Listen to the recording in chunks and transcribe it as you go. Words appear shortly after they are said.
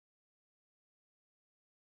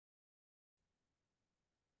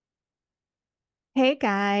Hey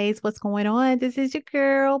guys, what's going on? This is your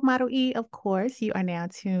girl, Model E. Of course, you are now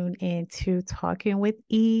tuned into Talking with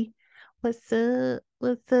E. What's up?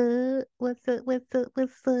 What's up? What's up? What's up?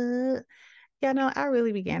 What's up? I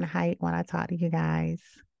really began to hype when I talk to you guys.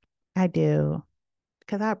 I do,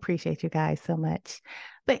 because I appreciate you guys so much.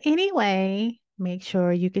 But anyway, make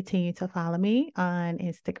sure you continue to follow me on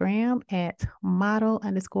Instagram at model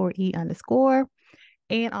underscore E underscore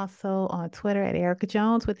and also on Twitter at Erica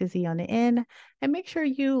Jones with a Z on the end. And make sure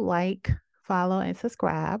you like, follow, and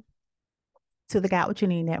subscribe to the Got What You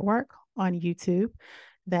Need Network on YouTube.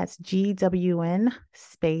 That's GWN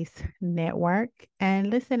Space Network. And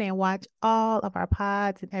listen and watch all of our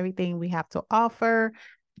pods and everything we have to offer.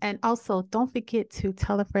 And also, don't forget to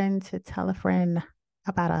tell a friend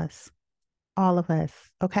about us, all of us.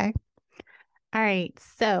 Okay. All right.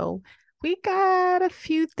 So we got a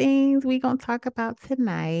few things we're going to talk about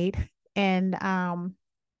tonight. And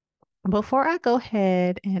before I go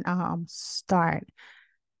ahead and start,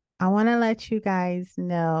 I want to let you guys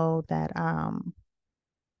know that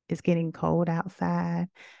it's getting cold outside.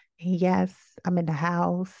 Yes, I'm in the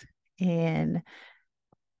house and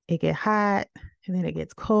it get hot and then it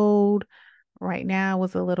gets cold. Right now it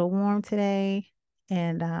was a little warm today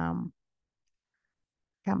and got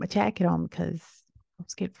my jacket on because I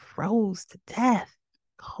was getting froze to death.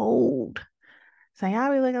 Cold. So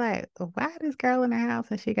y'all be looking like, why this girl in the house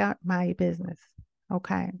and she got my business?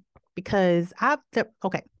 Okay. Because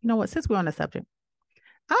okay, you know what? Since we're on the subject,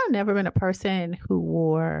 I've never been a person who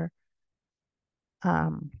wore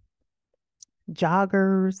um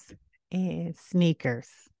joggers and sneakers.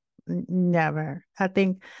 Never. I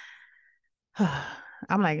think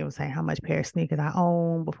I'm not gonna say how much pair of sneakers I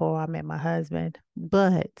own before I met my husband,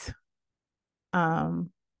 but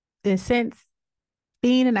um and since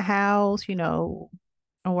being in the house, and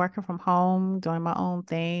working from home, doing my own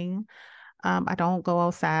thing. I don't go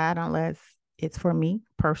outside unless it's for me,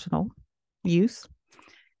 personal use.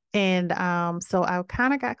 And so I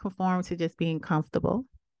kind of got conformed to just being comfortable.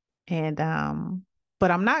 And but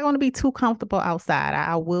I'm not going to be too comfortable outside.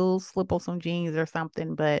 I will slip on some jeans or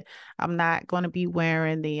something, but I'm not going to be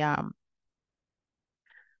wearing the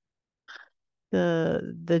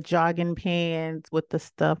jogging pants with the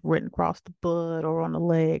stuff written across the butt or on the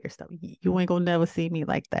leg or stuff. You ain't gonna never see me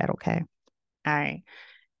like that, okay? All right.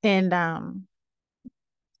 And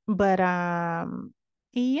but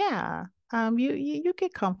yeah. You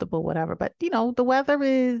get comfortable, whatever. But the weather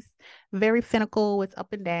is very finical. It's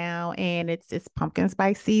up and down, and it's pumpkin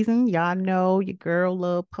spice season. Y'all know your girl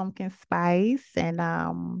love pumpkin spice, and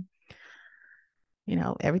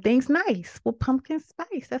everything's nice with pumpkin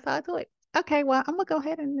spice. That's how I do it. Okay, well, I'm gonna go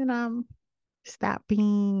ahead and then stop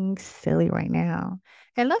being silly right now.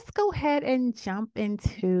 And let's go ahead and jump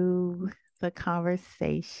into the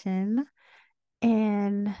conversation.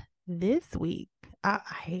 And this week, I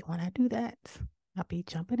hate when I do that. I'll be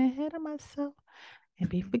jumping ahead of myself and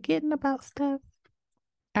be forgetting about stuff.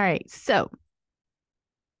 All right, so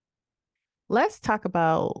let's talk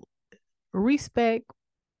about respect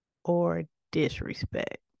or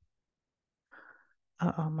disrespect.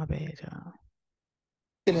 Uh-oh, my bad, y'all.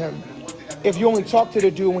 Him. If you only talk to the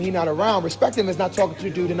dude when he's not around, respect him is not talking to the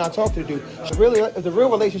dude and not talk to the dude. So really, if the real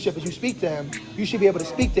relationship is you speak to him, you should be able to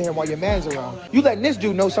speak to him while your man's around. You letting this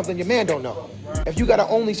dude know something your man don't know. If you gotta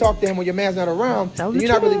only talk to him when your man's not around, Tell then the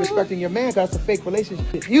you're not really truth. respecting your man because that's a fake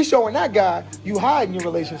relationship. You showing that guy you hiding your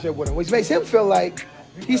relationship with him, which makes him feel like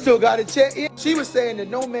he still got a chance. She was saying that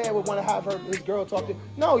no man would want to have his girl talk to him.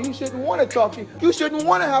 No, you shouldn't want to talk to you. You shouldn't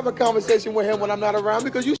want to have a conversation with him when I'm not around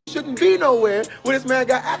because you shouldn't be nowhere when this man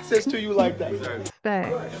got access to you like that.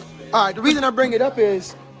 Facts. All right, the reason I bring it up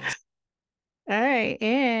is All right,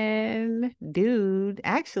 and dude,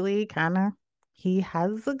 actually, he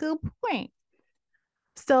has a good point.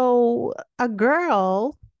 So a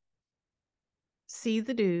girl sees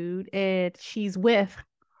the dude and she's with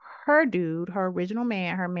her dude, her original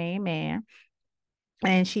man, her main man,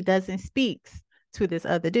 and she doesn't speak to this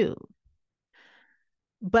other dude.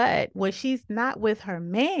 But when she's not with her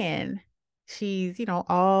man, she's,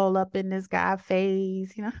 all up in this guy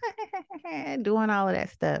face, doing all of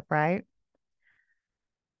that stuff, right?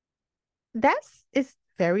 It's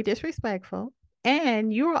very disrespectful.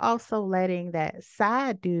 And you're also letting that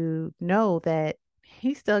side dude know that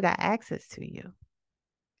he still got access to you.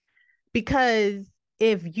 Because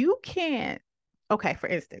if you can't, okay, for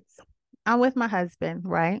instance, I'm with my husband,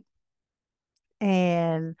 right?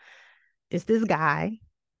 And it's this guy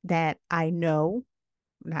that I know,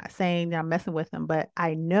 not saying that I'm messing with him, but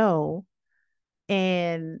I know.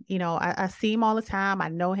 And, I see him all the time. I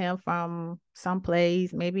know him from some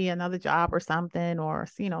place, maybe another job or something, or,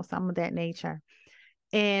 some of that nature.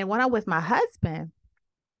 And when I'm with my husband,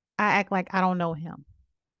 I act like I don't know him.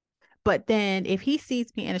 But then if he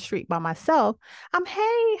sees me in the street by myself, I'm,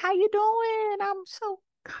 hey, how you doing? I'm so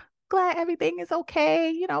glad everything is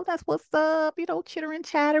okay. That's what's up, chittering,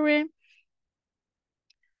 chattering.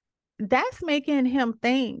 That's making him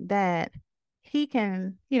think that he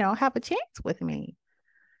can, have a chance with me.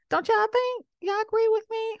 Don't y'all think? Y'all agree with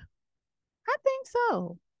me? I think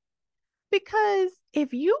so. Because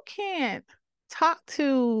talk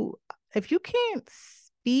to, if you can't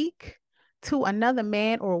speak to another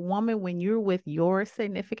man or woman when you're with your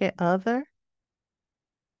significant other,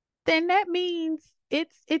 then that means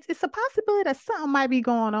it's a possibility that something might be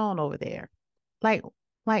going on over there. Like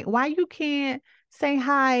why you can't say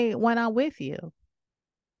hi when I'm with you?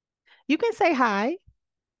 You can say hi.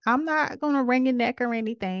 I'm not gonna wring your neck or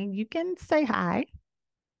anything. You can say hi.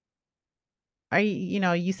 Or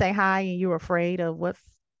you say hi and you're afraid of what's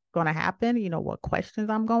gonna happen, what questions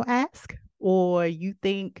I'm gonna ask, or you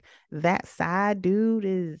think that side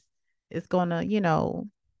dude is gonna,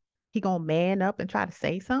 he gonna man up and try to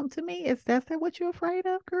say something to me. Is that what you're afraid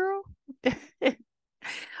of, girl?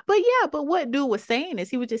 But yeah, but what dude was saying is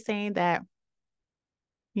he was just saying that,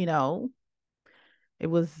 you know, it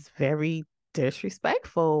was very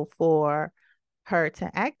disrespectful for her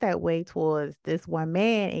to act that way towards this one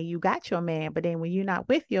man, and you got your man, but then when you're not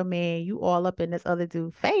with your man, you all up in this other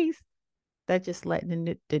dude's face. That's just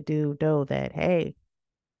letting the dude know that, hey,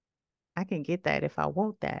 I can get that if I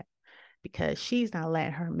want that, because she's not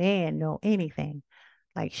letting her man know anything.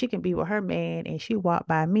 Like she can be with her man and she walked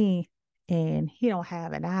by me and he don't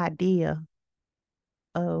have an idea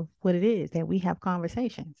of what it is that we have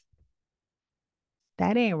conversations.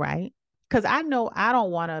 That ain't right. Cause I know I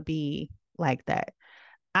don't want to be like that.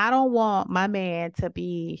 I don't want my man to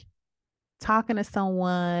be talking to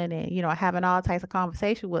someone and, having all types of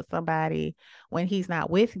conversation with somebody when he's not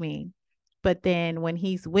with me. But then when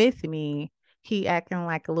he's with me, he acting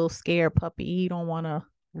like a little scared puppy. He don't want to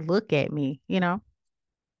look at me. I'm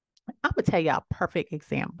gonna tell y'all a perfect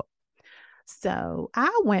example. So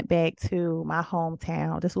I went back to my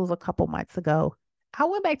hometown. This was a couple months ago. I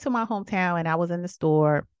went back to my hometown and I was in the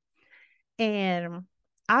store and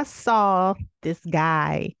I saw this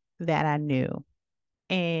guy that I knew.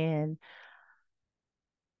 And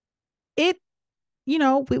it, we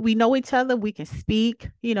know each other. We can speak.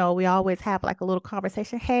 We always have like a little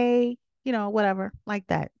conversation. Hey, whatever, like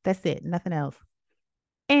that. That's it. Nothing else.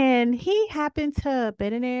 And he happened to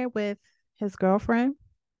been in there with his girlfriend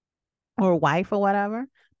or wife or whatever.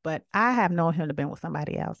 But I have known him to been with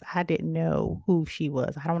somebody else. I didn't know who she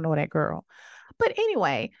was. I don't know that girl. But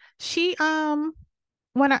anyway, she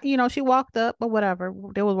when she walked up or whatever,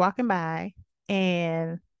 they was walking by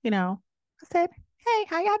and I said, hey,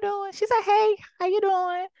 how y'all doing? She said, hey, how you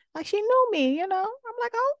doing? Like she knew me. I'm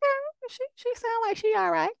like, okay, she sound like she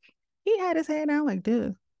all right. He had his head down like,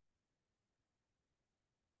 dude,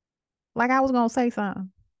 like I was gonna say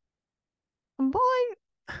something. Boy,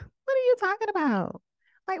 what are you talking about?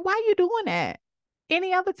 Like, why you doing that?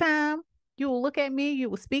 Any other time you will look at me, you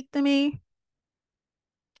will speak to me,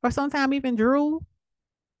 or sometime even Drew,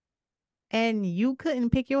 and you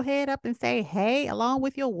couldn't pick your head up and say, hey, along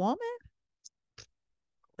with your woman?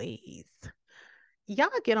 Please. Y'all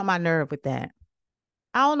get on my nerve with that.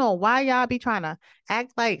 I don't know why y'all be trying to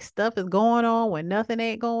act like stuff is going on when nothing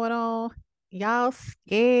ain't going on. Y'all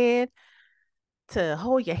scared to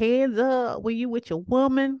hold your hands up when you with your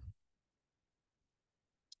woman.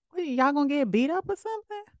 What, y'all gonna get beat up or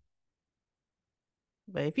something?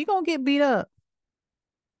 But if you gonna get beat up,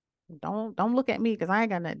 don't look at me because I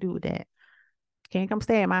ain't got nothing to do with that. Can't come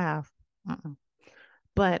stay at my house. Uh-uh.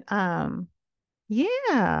 But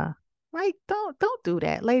yeah, like don't do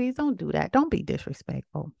that, ladies. Don't do that. Don't be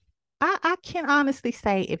disrespectful. I can honestly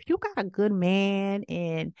say if you got a good man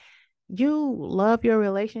and you love your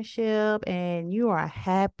relationship and you are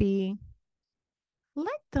happy,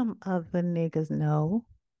 let them other niggas know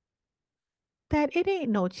that it ain't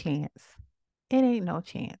no chance. It ain't no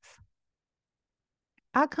chance.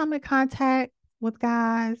 I come in contact with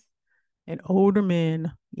guys and older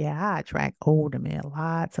men. Yeah, I attract older men,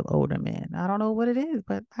 lots of older men. I don't know what it is,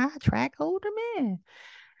 but I attract older men.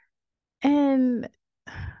 And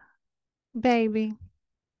baby,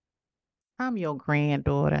 I'm your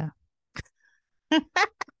granddaughter.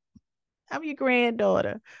 I'm your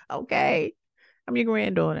granddaughter. Okay. I'm your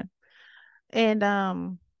granddaughter. And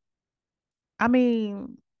I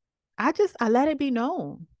mean, I let it be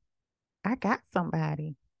known. I got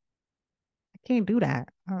somebody. I can't do that.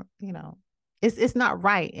 It's not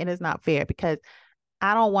right and it's not fair because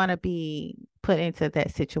I don't want to be put put into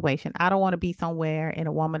that situation. I don't want to be somewhere and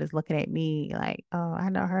a woman is looking at me like, oh, I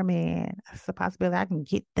know her man. It's a possibility I can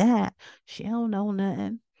get that. She don't know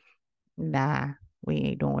nothing. Nah, we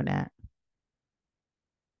ain't doing that.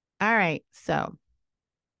 All right. So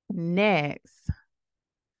next,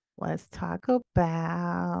 let's talk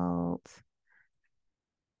about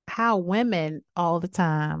how women all the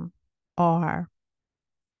time are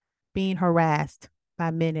being harassed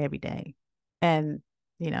by men every day. And,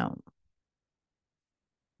 you know,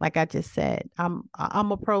 like I just said,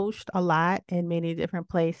 I'm approached a lot in many different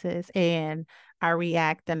places and I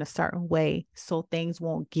react in a certain way so things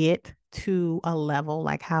won't get to a level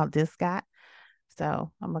like how this got.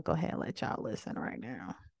 So I'm gonna go ahead and let y'all listen right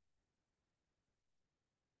now.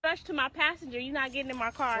 Rush to my passenger. You're not getting in my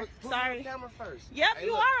car. Sorry. On camera first. Yep, hey,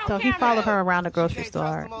 you are on so camera. he followed her around the grocery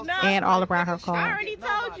store and all around her car. I already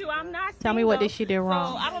told you I'm not single. Tell me what did she do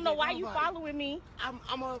wrong? So I don't know why you following me.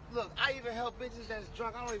 I'm a look. I even help bitches that's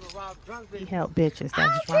drunk. I don't even rob drunk bitches. He helped bitches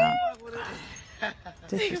that's drunk.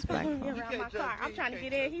 Disrespectful. Around my car. I'm trying to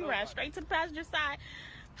get in. He ran straight to the passenger side.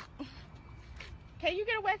 Can you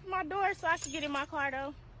get away from my door so I can get in my car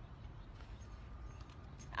though?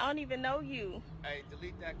 I don't even know you. Hey,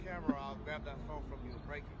 delete that camera. I'll grab that phone from you and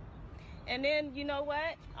break it. And then, you know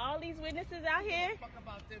what? All these witnesses out here. Fuck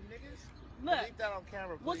about them niggas. Look. Delete that on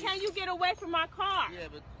camera, please. Well, can you get away from my car? Yeah,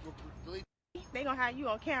 but delete. They gonna have you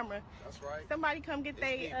on camera. That's right. Somebody come get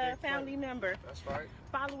their family member. That's right.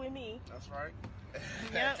 Following me. That's right.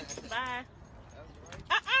 Yep. Bye. That's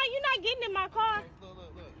right. You're not getting in my car. Look.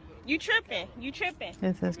 You tripping. You tripping.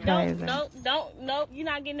 This is crazy. Nope. You're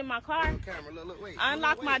not getting in my car. Camera. Look, wait.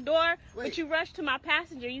 Unlock my door, but you rushed to my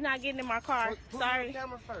passenger. You're not getting in my car. Sorry. On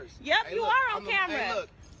camera first. Yep, hey, you are on camera. Hey, look.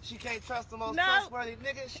 She can't trust the most trustworthy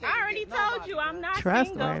niggas. I already told you I'm not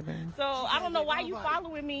single. So I don't know why you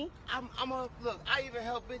following me. Look, I even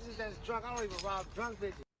help bitches that's drunk. I don't even rob drunk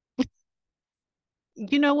bitches.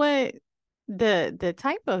 You know what? The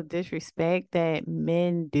type of disrespect that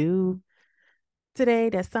men do today,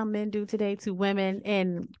 that some men do today to women,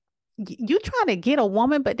 and you trying to get a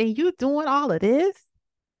woman, but then you doing all of this.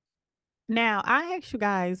 Now, I asked you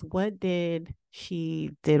guys, what did she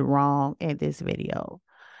did wrong in this video?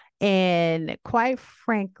 And quite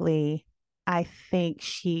frankly, I think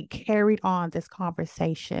she carried on this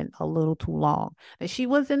conversation a little too long. And she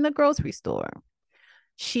was in the grocery store.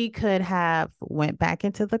 She could have went back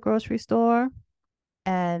into the grocery store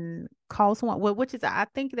and call someone, well, which is, I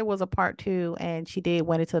think there was a part two, and she did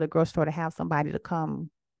went into the grocery store to have somebody to come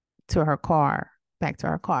to her car, back to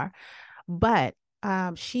her car. But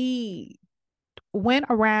she went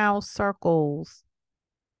around circles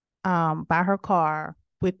by her car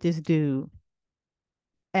with this dude,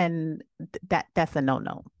 and that's a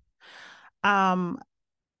no-no.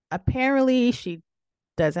 Apparently she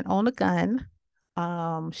doesn't own a gun.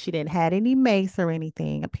 She didn't had any mace or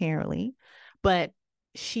anything, apparently, but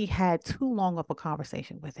she had too long of a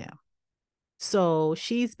conversation with him. So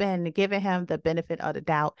she's been giving him the benefit of the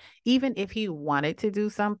doubt. Even if he wanted to do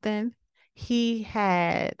something, he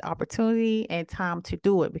had opportunity and time to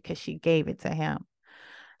do it because she gave it to him.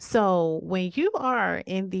 So when you are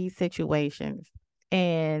in these situations,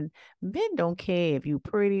 and men don't care if you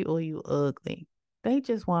pretty or you ugly, they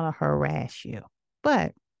just want to harass you.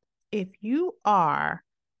 But if you are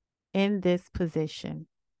in this position,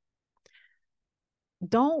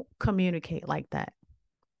 don't communicate like that.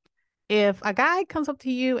 If a guy comes up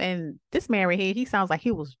to you, and this man right here, he sounds like he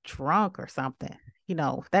was drunk or something, you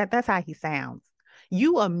know, that's how he sounds.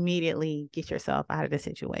 You immediately get yourself out of the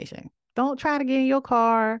situation. Don't try to get in your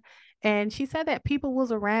car. And she said that people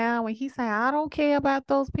was around when he said, I don't care about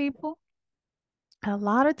those people. A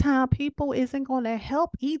lot of time people isn't going to help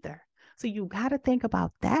either. So you got to think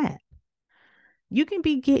about that. You can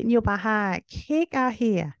be getting your behind kicked out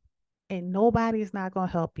here and nobody's not going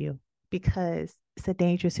to help you, because it's a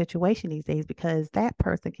dangerous situation these days, because that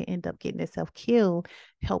person can end up getting themselves killed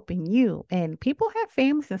helping you. And people have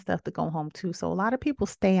families and stuff to go home to. So a lot of people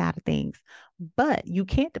stay out of things, but you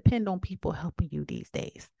can't depend on people helping you these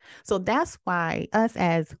days. So that's why us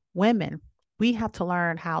as women, we have to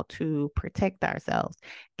learn how to protect ourselves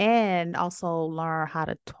and also learn how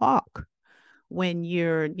to talk when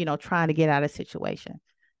you're, trying to get out of a situation.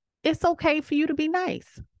 It's okay for you to be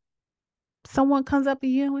nice. Someone comes up to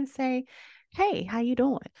you and say, hey, how you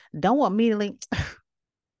doing? Don't immediately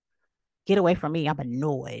get away from me. I'm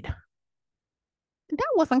annoyed.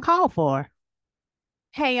 That wasn't called for.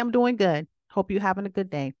 Hey, I'm doing good. Hope you're having a good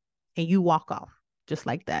day. And you walk off just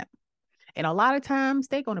like that. And a lot of times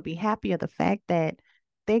they're going to be happy of the fact that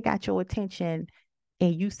they got your attention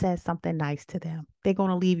and you said something nice to them. They're going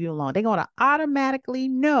to leave you alone. They're going to automatically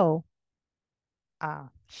know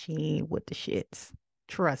she ain't with the shits.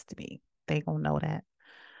 Trust me, they gonna know that.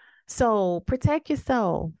 So protect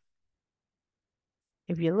yourself.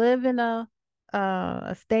 If you live in a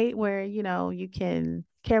state where you can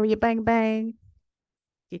carry a bang bang,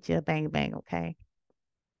 get you a bang bang, okay?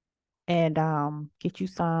 And get you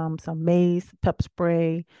some mace, pepper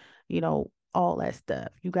spray, all that stuff.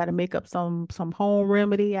 You got to make up some home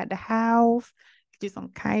remedy at the house. Get you some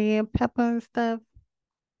cayenne pepper and stuff.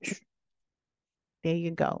 There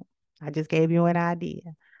you go. I just gave you an idea.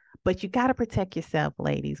 But you got to protect yourself,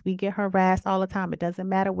 ladies. We get harassed all the time. It doesn't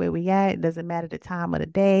matter where we at. It doesn't matter the time of the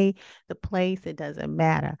day, the place. It doesn't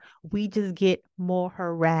matter. We just get more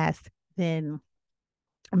harassed than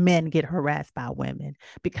men get harassed by women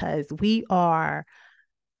because we are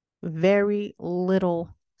very little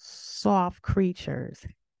soft creatures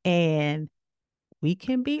and we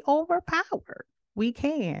can be overpowered. We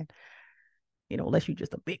can, unless you're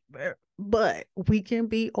just a big bear, but we can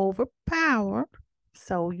be overpowered.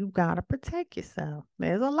 So you got to protect yourself.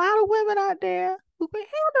 There's a lot of women out there who can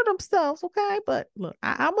handle themselves, okay? But look,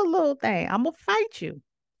 I'm a little thing. I'm going to fight you.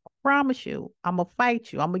 I promise you. I'm going to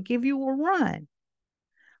fight you. I'm going to give you a run.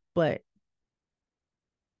 But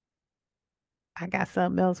I got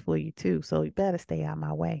something else for you too. So you better stay out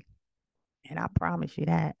my way. And I promise you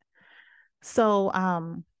that. So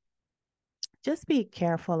just be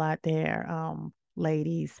careful out there,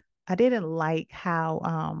 ladies. I didn't like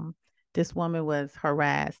how this woman was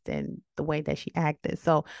harassed and the way that she acted.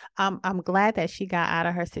 So I'm glad that she got out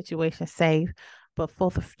of her situation safe. But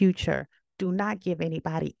for the future, do not give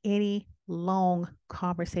anybody any long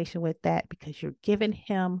conversation with that because you're giving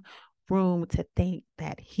him room to think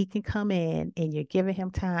that he can come in and you're giving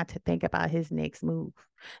him time to think about his next move.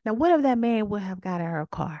 Now, what if that man would have got in her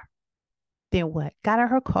car? Then what? Got in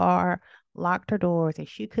her car, locked her doors, and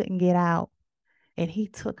she couldn't get out. And he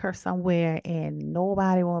took her somewhere and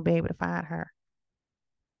nobody won't be able to find her.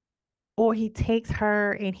 Or he takes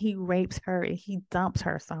her and he rapes her and he dumps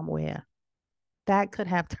her somewhere. That could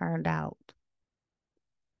have turned out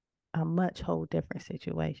a much whole different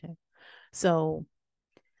situation. So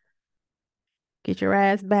get your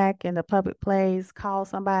ass back in the public place, call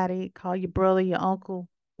somebody, call your brother, your uncle,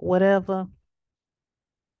 whatever.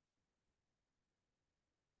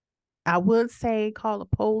 I would say call the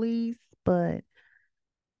police, but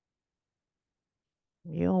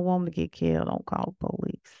you don't want them to get killed, don't call the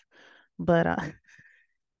police. But I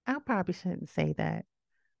probably shouldn't say that.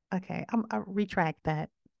 Okay, I retract that.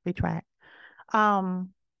 Retract. Um,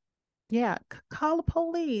 yeah, call the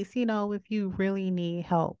police, if you really need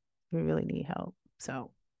help. You really need help.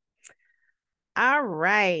 So all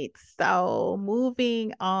right. So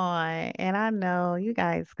moving on, and I know you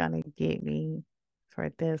guys gonna get me for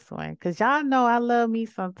this one because y'all know I love me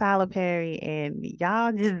some Tyler Perry, and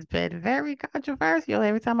y'all just been very controversial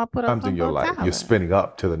every time I put up Times in something your on life, you're Tyler. spinning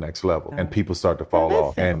up to the next level and people start to But fall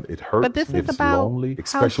off listen, and it hurts. but this is It's about lonely, how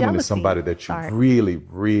especially when it's somebody jealousy that you starts. really,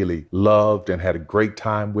 really loved and had a great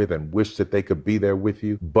time with and wish that they could be there with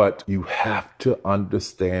you. But you have to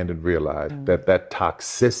understand and realize that that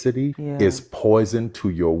toxicity is poison to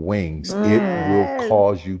your wings. It will Yes.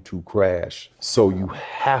 cause you to crash. So you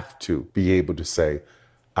have to be able to say,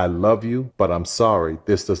 I love you, but I'm sorry,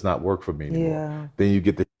 this does not work for me anymore. Then you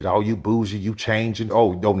get the, oh, you bougie, you changing.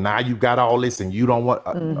 Oh, no, now you got all this and you don't want,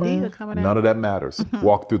 none of that matters.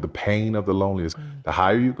 Walk through the pain of the loneliness. The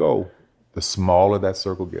higher you go, the smaller that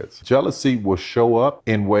circle gets. Jealousy will show up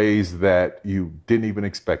in ways that you didn't even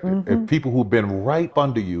expect it. If people who've been right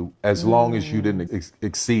under you as long as you didn't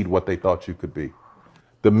exceed what they thought you could be.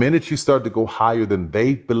 The minute you start to go higher than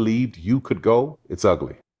they believed you could go, it's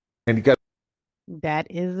ugly. And you got That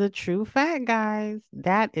is a true fact, guys.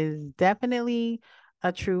 That is definitely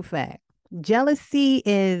a true fact. Jealousy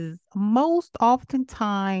is most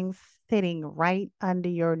oftentimes sitting right under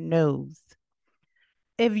your nose.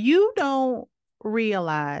 If you don't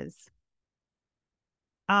realize,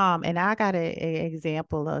 and I got an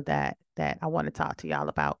example of that I want to talk to y'all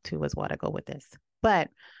about too, as well to go with this. But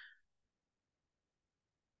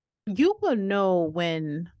you will know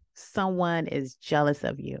when someone is jealous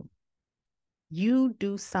of you. You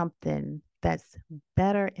do something that's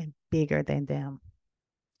better and bigger than them.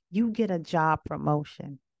 You get a job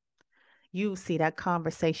promotion. You see that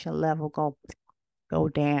conversation level go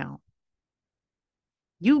down.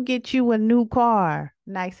 You get you a new car,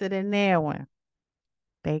 nicer than their one.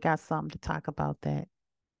 They got something to talk about that.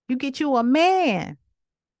 You get you a man,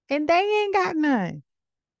 and they ain't got none.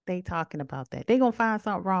 They talking about that. They gonna find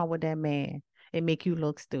something wrong with that man and make you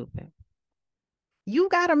look stupid. You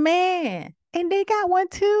got a man, and they got one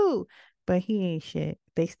too, but he ain't shit.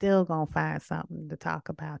 They still gonna find something to talk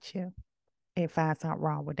about you. and find something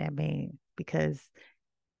wrong with that man because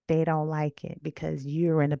they don't like it because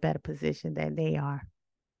you're in a better position than they are.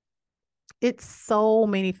 It's so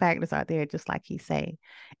many factors out there, just like he say.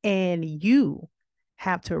 And you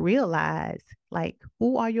have to realize, like,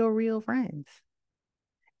 who are your real friends?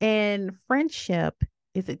 And friendship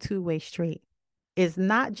is a two-way street. It's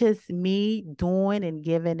not just me doing and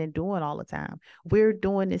giving and doing all the time. We're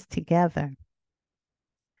doing this together.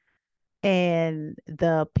 And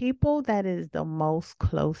the people that is the most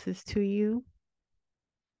closest to you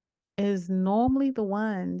is normally the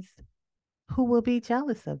ones who will be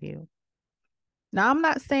jealous of you. Now, I'm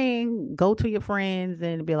not saying go to your friends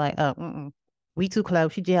and be like, we too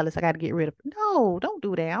close. She jealous. I got to get rid of her. No, don't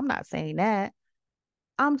do that. I'm not saying that.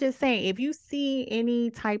 I'm just saying if you see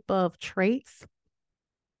any type of traits,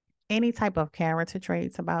 any type of character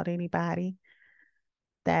traits about anybody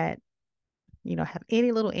that, have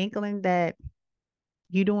any little inkling that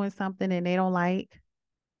you doing something and they don't like,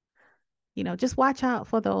 just watch out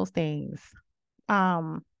for those things.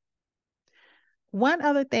 Um, One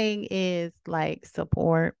other thing is like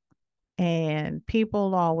support, and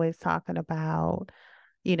people always talking about,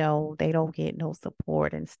 they don't get no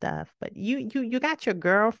support and stuff. But you got your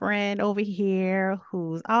girlfriend over here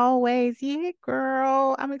who's always, yeah,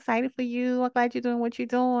 girl, I'm excited for you. I'm glad you're doing what you're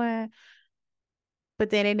doing. But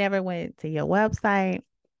then they never went to your website.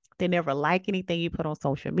 They never like anything you put on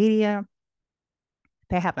social media.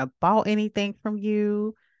 They haven't bought anything from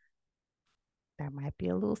you. That might be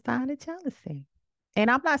a little sign of jealousy. And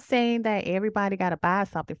I'm not saying that everybody got to buy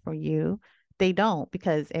something from you. They don't,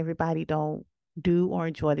 because everybody don't do or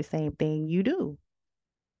enjoy the same thing you do.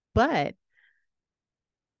 But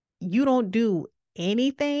you don't do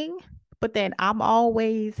anything, but then I'm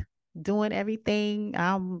always doing everything.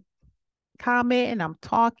 I'm commenting, I'm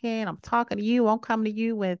talking to you, I'm coming to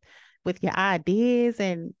you with your ideas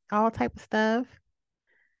and all type of stuff.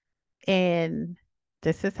 And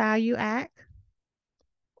this is how you act.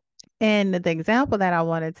 And the example that I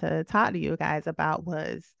wanted to talk to you guys about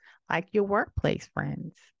was like your workplace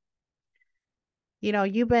friends.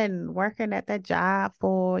 You've been working at that job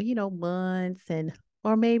for, months and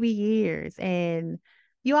or maybe years. And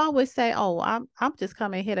you always say, oh, I'm just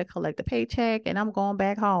coming here to collect a paycheck and I'm going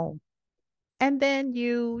back home. And then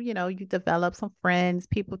you develop some friends,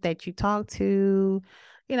 people that you talk to,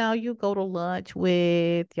 you go to lunch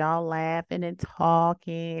with, y'all laughing and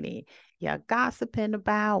talking, and you're gossiping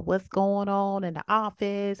about what's going on in the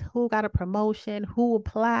office, who got a promotion, who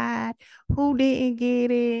applied, who didn't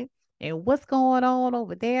get it, and what's going on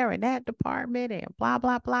over there in that department, and blah,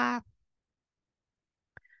 blah, blah.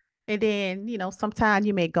 And then, sometimes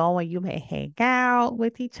you may go and you may hang out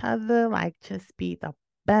with each other, like just be the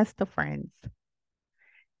best of friends.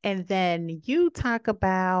 And then you talk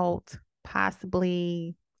about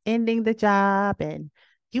possibly ending the job and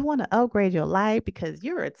you want to upgrade your life because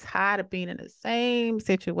you're tired of being in the same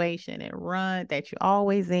situation and run that you're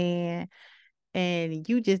always in, and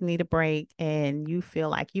you just need a break and you feel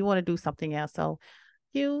like you want to do something else. So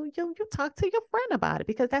you talk to your friend about it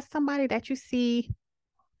because that's somebody that you see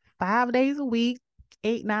 5 days a week,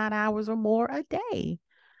 8, 9 hours or more a day.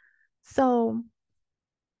 So,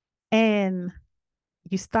 and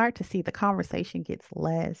you start to see the conversation gets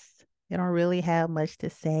less. They don't really have much to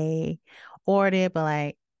say. Or they'll be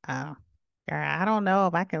like, oh, girl, I don't know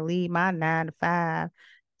if I can leave my 9 to 5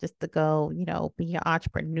 just to go, be an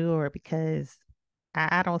entrepreneur because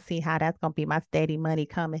I don't see how that's going to be my steady money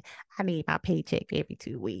coming. I need my paycheck every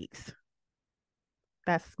 2 weeks.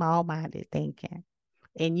 That's small minded thinking.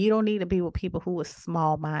 And you don't need to be with people who are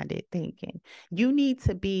small minded thinking. You need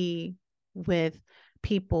to be with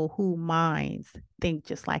people who minds think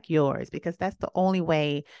just like yours because that's the only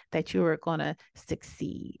way that you're going to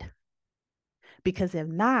succeed. Because if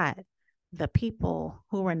not, the people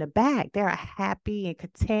who are in the back, they're happy and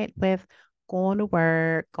content with going to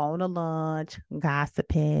work, going to lunch,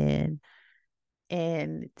 gossiping,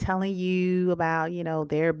 and telling you about,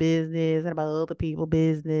 their business and about other people's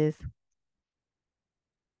business,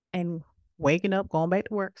 and waking up, going back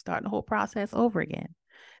to work, starting the whole process over again.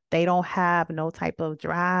 They don't have no type of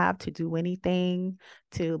drive to do anything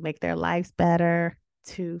to make their lives better,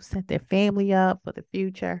 to set their family up for the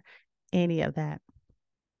future, any of that.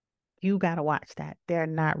 You got to watch that. They're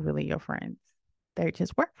not really your friends. They're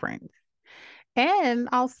just work friends. And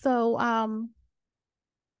also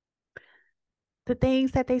the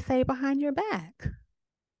things that they say behind your back.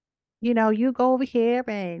 You go over here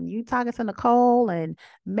and you talking to Nicole and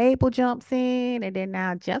Mabel jumps in, and then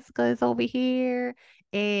now Jessica is over here,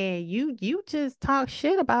 and you just talk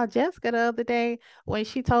shit about Jessica the other day when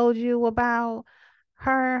she told you about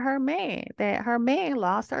her man, that her man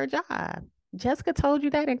lost her job. Jessica told you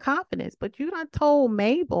that in confidence, but you done told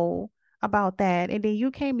Mabel about that. And then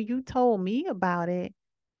you came and you told me about it.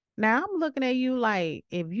 Now I'm looking at you like,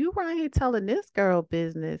 if you right here telling this girl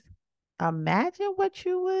business, imagine what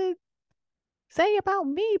you would say about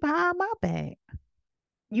me behind my back.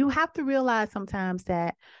 You have to realize sometimes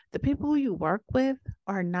that the people who you work with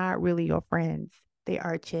are not really your friends. They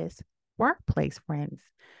are just workplace friends.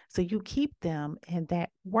 So you keep them in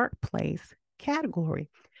that workplace category.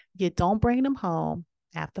 You don't bring them home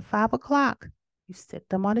after 5 o'clock. You sit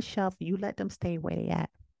them on the shelf. You let them stay where they at.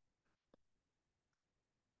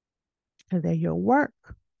 Because they're your work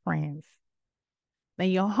friends. Now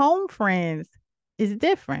your home friends is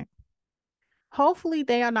different. Hopefully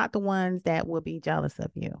they are not the ones that will be jealous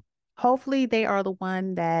of you. Hopefully they are the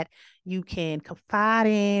one that you can confide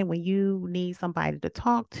in when you need somebody to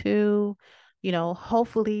talk to.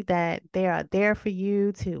 Hopefully that they are there for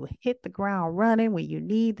you to hit the ground running when you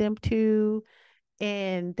need them to.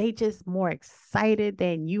 And they just more excited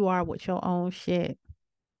than you are with your own shit.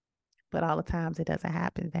 But all the times it doesn't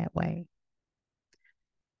happen that way.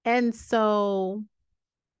 And so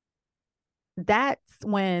that's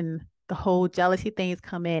when the whole jealousy things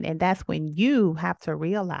come in. And that's when you have to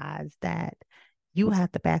realize that you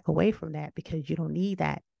have to back away from that because you don't need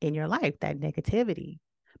that in your life, that negativity,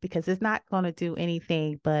 because it's not going to do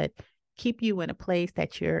anything but keep you in a place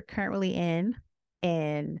that you're currently in.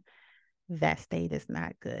 And that state is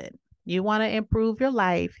not good. You want to improve your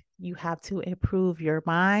life, you have to improve your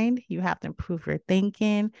mind, you have to improve your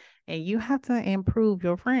thinking, and you have to improve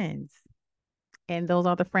your friends. And those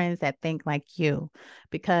are the friends that think like you,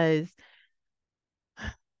 because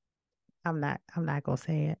I'm not gonna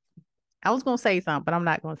say it. I was gonna say something, but I'm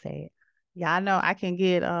not gonna say it. Yeah, I know I can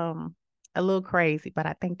get a little crazy, but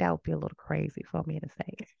I think that would be a little crazy for me to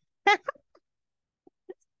say. But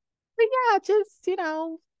yeah, just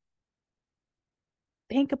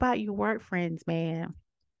think about your work friends, man.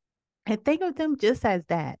 And think of them just as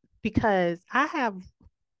that. Because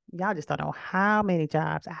y'all just don't know how many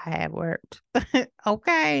jobs I have worked.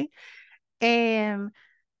 Okay. And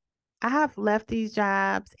I have left these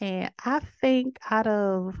jobs, and I think out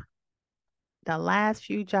of the last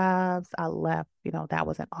few jobs I left, that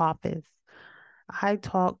was an office. I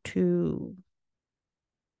talked to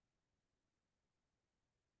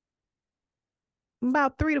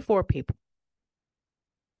about three to four people,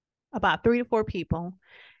 about 3 to 4 people.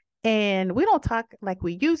 And we don't talk like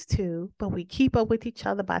we used to, but we keep up with each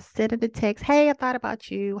other by sending the text, hey, I thought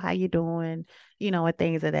about you, how you doing, and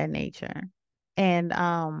things of that nature. And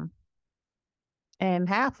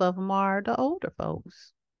half of them are the older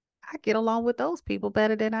folks. I get along with those people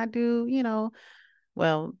better than I do,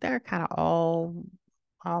 well, they're kind of all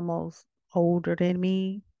almost older than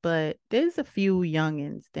me, but there's a few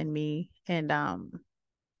youngins than me. And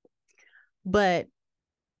but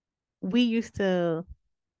we used to,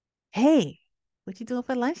 hey, what you doing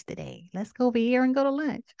for lunch today? Let's go over here and go to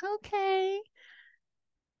lunch. Okay.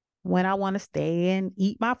 When I want to stay and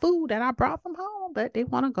eat my food that I brought from home, but they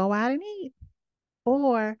want to go out and eat.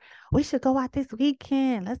 Or we should go out this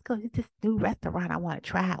weekend. Let's go to this new restaurant I want to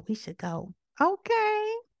try. We should go.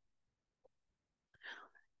 Okay.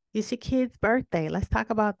 It's your kid's birthday. Let's talk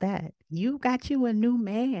about that. You got you a new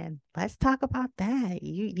man. Let's talk about that.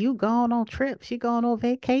 You going on trips. You going on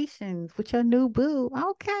vacations with your new boo.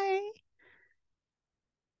 Okay.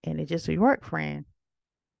 And it's just your work friend.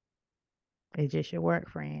 It's just your work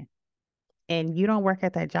friend. And you don't work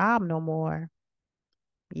at that job no more.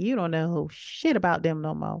 You don't know shit about them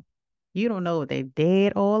no more. You don't know if they're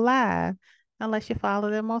dead or alive unless you follow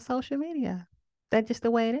them on social media. That's just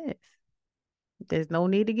the way it is. There's no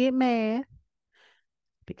need to get mad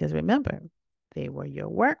because remember, they were your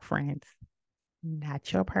work friends,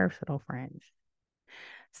 not your personal friends.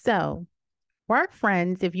 So, work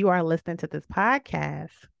friends, if you are listening to this podcast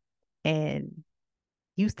and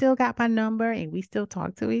you still got my number and we still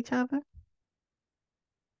talk to each other,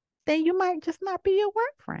 then you might just not be a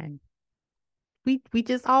work friend. We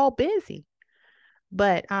just all busy.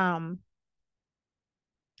 But I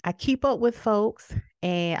keep up with folks,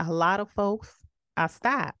 and a lot of folks I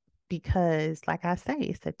stop because like I say,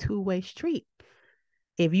 it's a two-way street.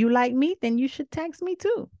 If you like me, then you should text me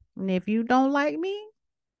too. And if you don't like me,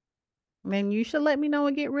 then you should let me know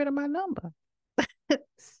and get rid of my number.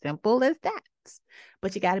 Simple as that.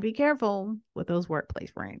 But you got to be careful with those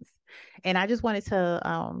workplace friends. And I just wanted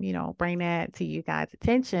to, bring that to you guys'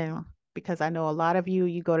 attention because I know a lot of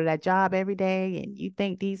you go to that job every day and you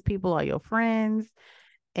think these people are your friends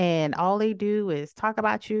and all they do is talk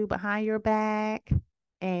about you behind your back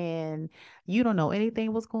and you don't know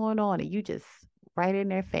anything what's going on and you just right in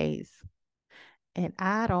their face. And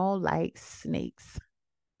I don't like snakes.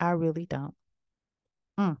 I really don't.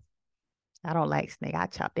 Mm, I don't like snakes. I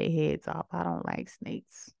chop their heads off. I don't like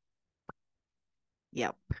snakes.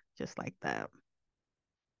 Yep, just like that.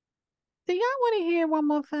 Do y'all want to hear one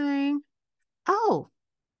more thing? Oh,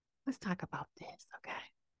 let's talk about this. Okay.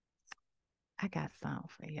 I got something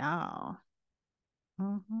for y'all.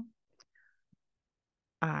 Mm-hmm.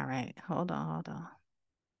 All right. Hold on. Hold on.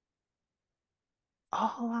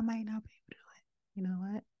 Oh, I might not be able to do it. You know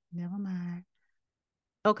what? Never mind.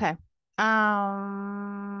 Okay.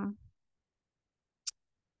 Um,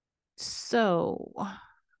 so,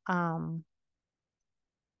 um,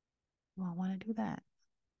 well, I want to do that.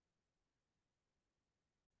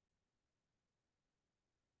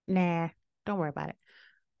 Nah, don't worry about it.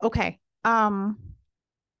 Okay. Um,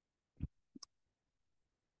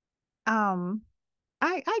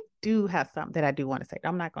 I do have something that I do want to say.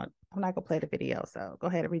 I'm not gonna play the video, so go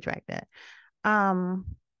ahead and retract that. Um,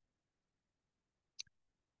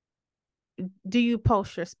 do you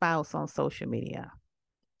post your spouse on social media?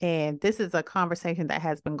 And this is a conversation that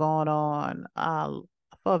has been going on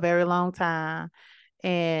for a very long time.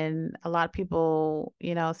 And a lot of people,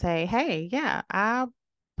 say, hey, yeah, I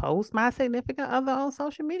post my significant other on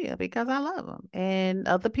social media because I love them. And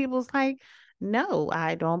other people's like, no,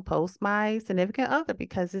 I don't post my significant other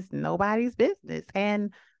because it's nobody's business.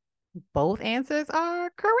 And both answers are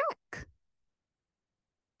correct.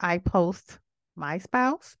 I post my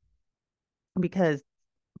spouse because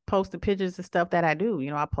posting pictures and stuff that I do.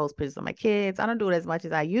 I post pictures of my kids. I don't do it as much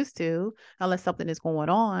as I used to unless something is going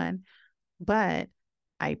on, but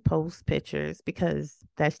I post pictures because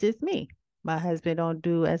that's just me. My husband don't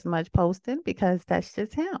do as much posting because that's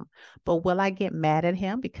just him. But will I get mad at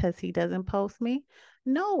him because he doesn't post me?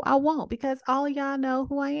 No, I won't because all of y'all know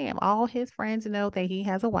who I am. All his friends know that he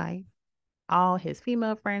has a wife. All his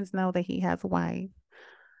female friends know that he has a wife.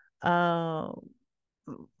 Uh,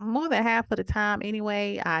 more than half of the time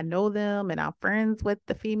anyway, I know them and I'm friends with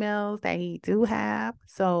the females that he do have.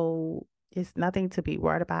 So it's nothing to be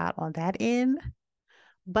worried about on that end.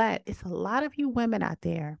 But it's a lot of you women out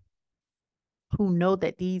there who know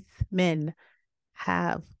that these men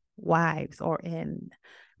have wives or in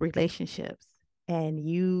relationships, and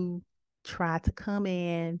you try to come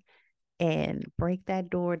in and break that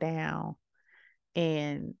door down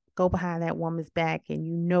and go behind that woman's back, and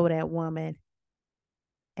you know that woman,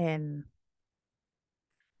 and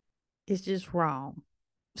it's just wrong.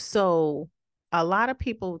 So a lot of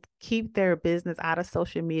people keep their business out of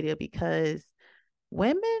social media because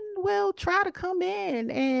women will try to come in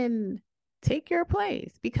and take your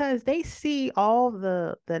place because they see all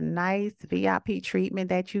the nice VIP treatment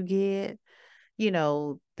that you get,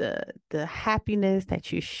 the happiness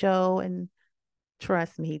that you show, and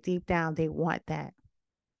trust me, deep down they want that.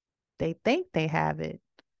 They think they have it.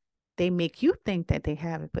 They make you think that they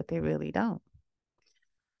have it, but they really don't.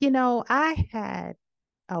 I had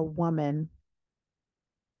a woman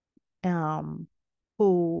um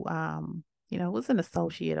who was an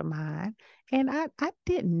associate of mine, and I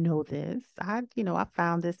didn't know this. I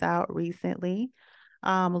found this out recently,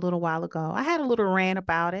 a little while ago. I had a little rant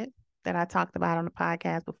about it that I talked about on the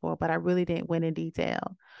podcast before, but I really didn't went in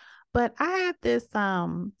detail. But I had this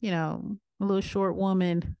little short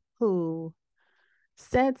woman who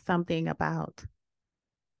said something about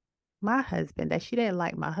my husband, that she didn't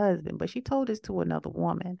like my husband, but she told this to another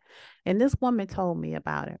woman. And this woman told me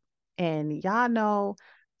about it. And y'all know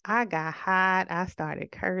I got hot. I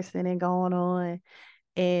started cursing and going on.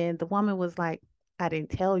 And the woman was like, I didn't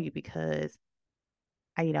tell you because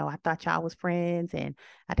I thought y'all was friends and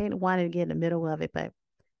I didn't want to get in the middle of it, but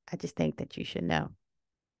I just think that you should know.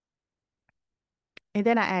 And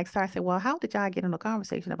then I asked her, I said, well, how did y'all get in a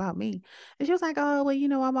conversation about me? And she was like, oh,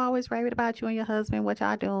 well, I'm always worried about you and your husband, what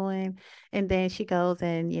y'all doing. And then she goes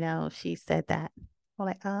and, she said that. We're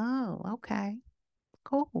like, oh, okay,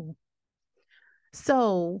 cool.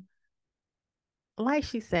 So, like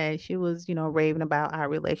she said, she was, raving about our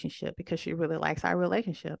relationship because she really likes our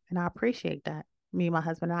relationship. And I appreciate that. Me and my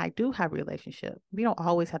husband and I do have a relationship. We don't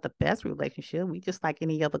always have the best relationship. We just like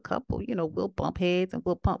any other couple, we'll bump heads and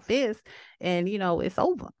we'll pump fists and, it's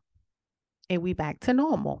over and we back to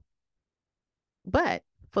normal. But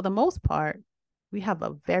for the most part, we have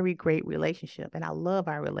a very great relationship and I love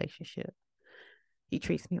our relationship. He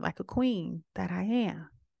treats me like a queen that I am,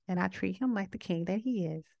 and I treat him like the king that he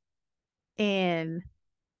is. And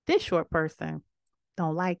this short person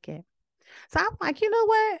don't like it. So I'm like, you know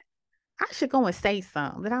what? I should go and say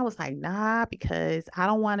something. And I was like, nah, because I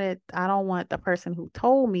don't want the person who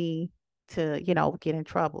told me to, get in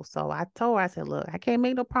trouble. So I told her, I said, look, I can't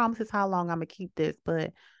make no promises how long I'm gonna keep this,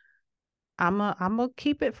 but I'm gonna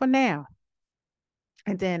keep it for now.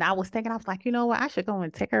 And then I was thinking, I was like, you know what? I should go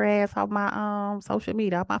and take her ass off my social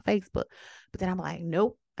media, off my Facebook. But then I'm like,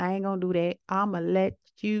 nope, I ain't gonna do that. I'm gonna let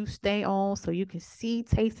you stay on so you can see,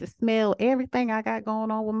 taste, and smell everything I got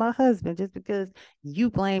going on with my husband just because you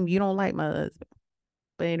claim you don't like my husband.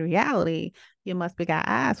 But in reality, you must be got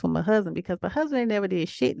eyes for my husband because my husband never did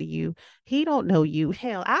shit to you. He don't know you.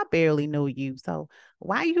 Hell, I barely know you. So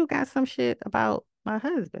why you got some shit about my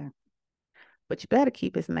husband? But you better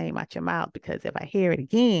keep his name out your mouth because if I hear it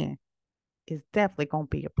again, it's definitely gonna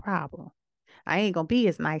be a problem. I ain't gonna be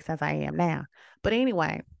as nice as I am now. But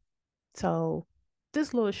anyway, so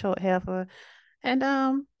this little short heifer, and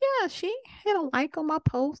yeah, she hit a like on my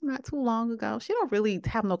post not too long ago. She don't really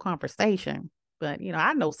have no conversation. But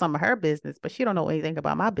I know some of her business, but she don't know anything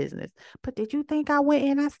about my business. But did you think I went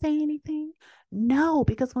and I say anything? No,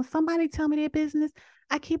 because when somebody tell me their business,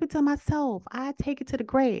 I keep it to myself. I take it to the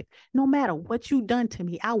grave. No matter what you done to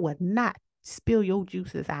me, I would not spill your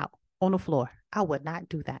juices out on the floor. I would not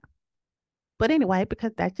do that. But anyway,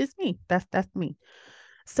 because that's just me. That's me.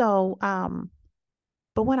 So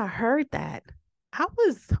but when I heard that, I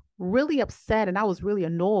was really upset and I was really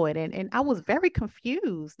annoyed and I was very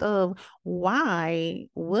confused of why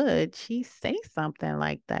would she say something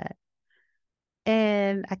like that.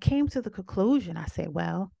 And I came to the conclusion, I said,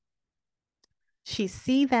 well, she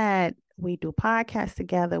see that we do podcasts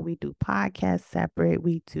together, we do podcasts separate,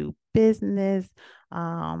 we do business.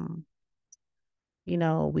 Um,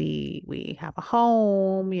 we have a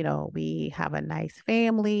home, we have a nice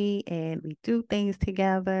family and we do things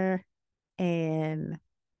together. And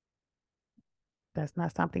that's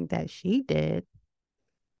not something that she did.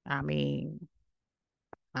 I mean,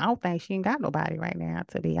 I don't think she ain't got nobody right now,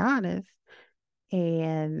 to be honest.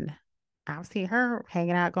 And I've seen her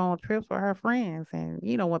hanging out, going on trips with her friends. And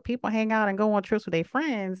when people hang out and go on trips with their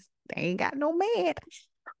friends, they ain't got no man.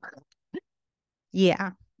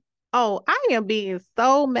 Yeah. Oh, I am being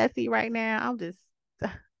so messy right now.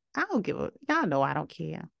 I don't give a, y'all know I don't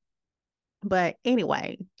care. But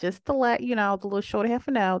anyway, just to let the little short half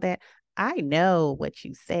know that I know what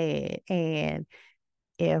you said. And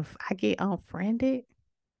if I get unfriended,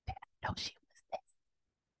 I know she was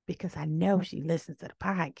because I know she listens to the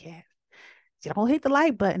podcast. She don't hit the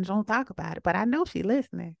like button, don't talk about it, but I know she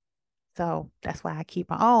listening. So that's why I keep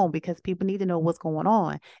her on because people need to know what's going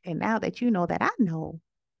on. And now that you know that I know,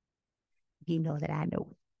 you know that I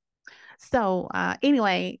know. So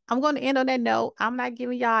anyway, I'm going to end on that note. I'm not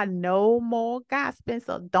giving y'all no more gossiping.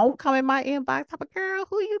 So don't come in my inbox. Type of girl,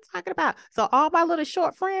 who are you talking about? So all my little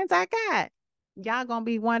short friends I got, y'all gonna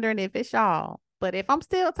be wondering if it's y'all. But if I'm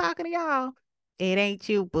still talking to y'all, it ain't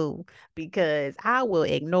you, boo, because I will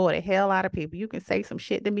ignore the hell out of people. You can say some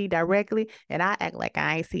shit to me directly, and I act like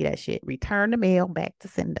I ain't see that shit. Return the mail back to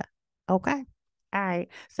sender. Okay. All right.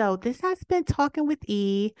 So this has been Talking with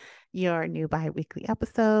E, your new bi-weekly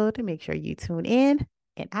episode. Make sure you tune in,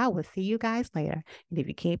 and I will see you guys later. And if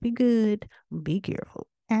you can't be good, be careful.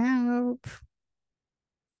 Out.